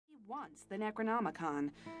once, the Necronomicon.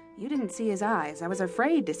 You didn't see his eyes. I was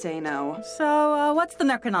afraid to say no. So, what's the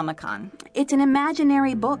Necronomicon? It's an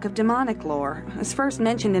imaginary book of demonic lore. It was first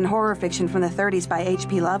mentioned in horror fiction from the 30s by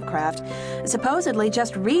H.P. Lovecraft. Supposedly,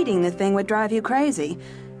 just reading the thing would drive you crazy.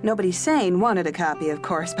 Nobody sane wanted a copy, of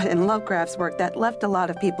course, but in Lovecraft's work, that left a lot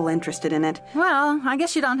of people interested in it. Well, I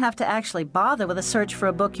guess you don't have to actually bother with a search for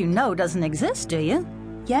a book you know doesn't exist, do you?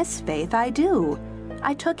 Yes, Faith, I do.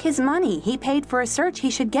 I took his money. He paid for a search. He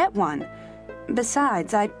should get one.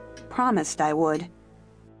 Besides, I promised I would.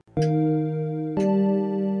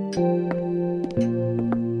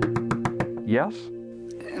 Yes?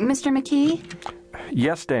 Mr. McKee?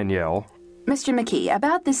 Yes, Danielle. Mr. McKee,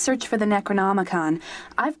 about this search for the Necronomicon,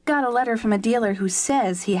 I've got a letter from a dealer who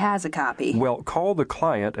says he has a copy. Well, call the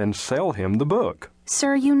client and sell him the book.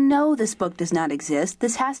 Sir, you know this book does not exist.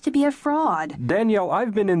 This has to be a fraud. Danielle,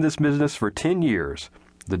 I've been in this business for 10 years.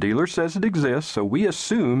 The dealer says it exists, so we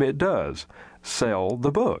assume it does. Sell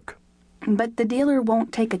the book. But the dealer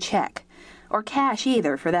won't take a check. Or cash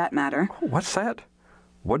either, for that matter. What's that?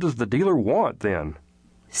 What does the dealer want, then?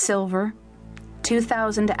 Silver.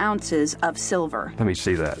 2,000 ounces of silver. Let me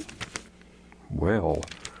see that. Well,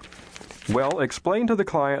 explain to the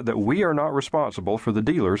client that we are not responsible for the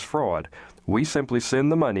dealer's fraud. We simply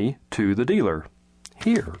send the money to the dealer.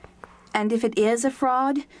 Here. And if it is a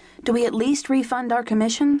fraud, do we at least refund our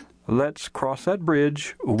commission? Let's cross that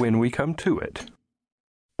bridge when we come to it.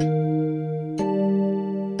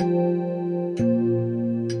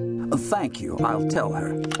 Thank you. I'll tell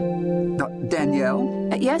her. Danielle?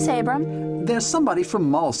 Yes, Abram? There's somebody from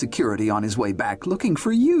mall security on his way back looking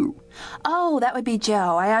for you. Oh, that would be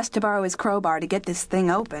Joe. I asked to borrow his crowbar to get this thing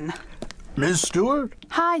open. Miss Stewart?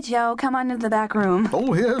 Hi, Joe. Come on into the back room.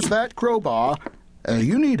 Oh, here's that crowbar.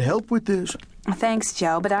 You need help with this? Thanks,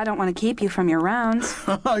 Joe, but I don't want to keep you from your rounds.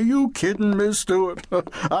 Are you kidding, Miss Stewart?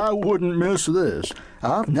 I wouldn't miss this.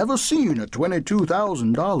 I've never seen a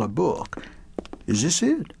 $22,000 book. Is this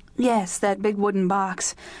it? Yes, that big wooden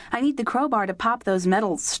box. I need the crowbar to pop those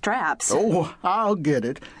metal straps. Oh, I'll get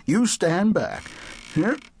it. You stand back.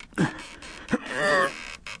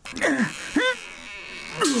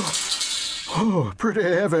 Oh, pretty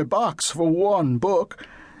heavy box for one book.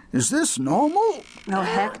 Is this normal? Oh,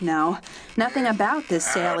 heck no. Nothing about this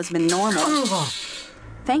sale has been normal.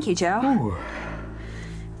 Thank you, Joe.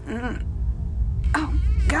 Oh,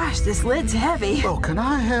 gosh, this lid's heavy. Oh, can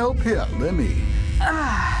I help? Here, let me.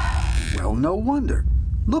 Well, no wonder.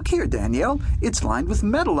 Look here, Danielle. It's lined with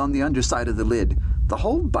metal on the underside of the lid. The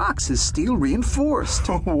whole box is steel reinforced.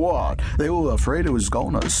 What? They were afraid it was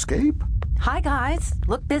going to escape? Hi, guys.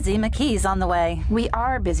 Look busy. McKee's on the way. We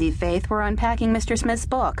are busy, Faith. We're unpacking Mr. Smith's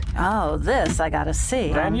book. Oh, this I gotta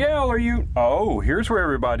see. Danielle, are you... Oh, here's where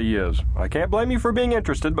everybody is. I can't blame you for being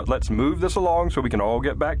interested, but let's move this along so we can all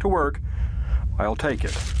get back to work. I'll take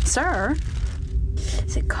it. Sir?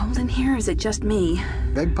 Is it cold in here, or is it just me?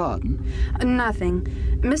 Beg pardon? Nothing.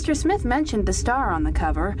 Mr. Smith mentioned the star on the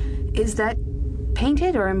cover. Is that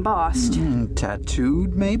painted or embossed?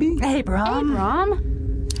 Tattooed, maybe? Abram. Abram?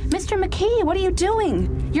 Mr. McKee, what are you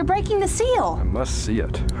doing? You're breaking the seal. I must see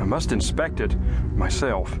it. I must inspect it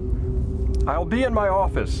myself. I'll be in my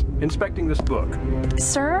office inspecting this book.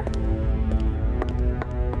 Sir?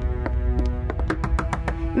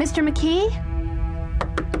 Mr. McKee?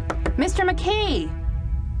 Mr. McKee?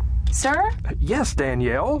 Sir? Yes,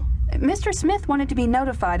 Danielle? Mr. Smith wanted to be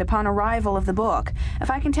notified upon arrival of the book. If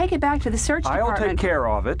I can take it back to the search department... I'll take care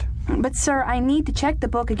of it. But, sir, I need to check the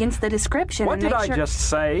book against the description What and did make I sure... just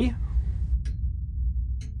say?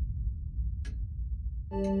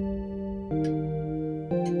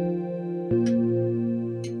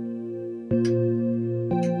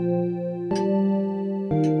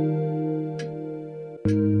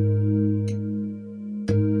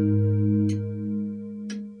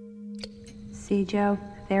 See, Joe?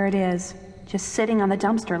 There it is. Just sitting on the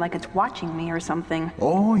dumpster like it's watching me or something.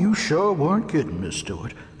 Oh, you sure weren't kidding, Miss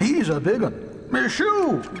Stewart. He's a big one. Miss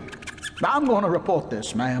Shue! I'm going to report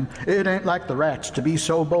this, ma'am. It ain't like the rats to be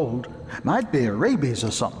so bold. Might be a rabies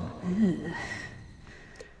or something.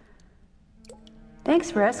 Ugh. Thanks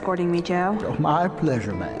for escorting me, Joe. Oh, my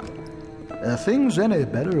pleasure, ma'am. Things any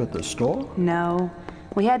better at the store? No.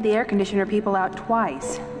 We had the air conditioner people out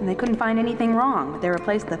twice, and they couldn't find anything wrong, but they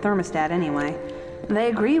replaced the thermostat anyway. They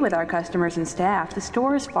agree with our customers and staff. The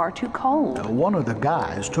store is far too cold. One of the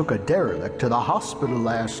guys took a derelict to the hospital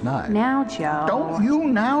last night. Now, Joe. Don't you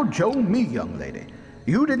now Joe me, young lady.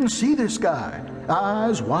 You didn't see this guy.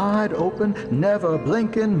 Eyes wide open, never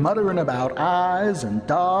blinking, muttering about eyes and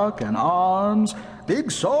dark and arms.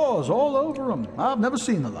 Big sores all over him. I've never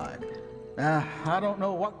seen the like. I don't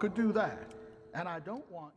know what could do that. And I don't want...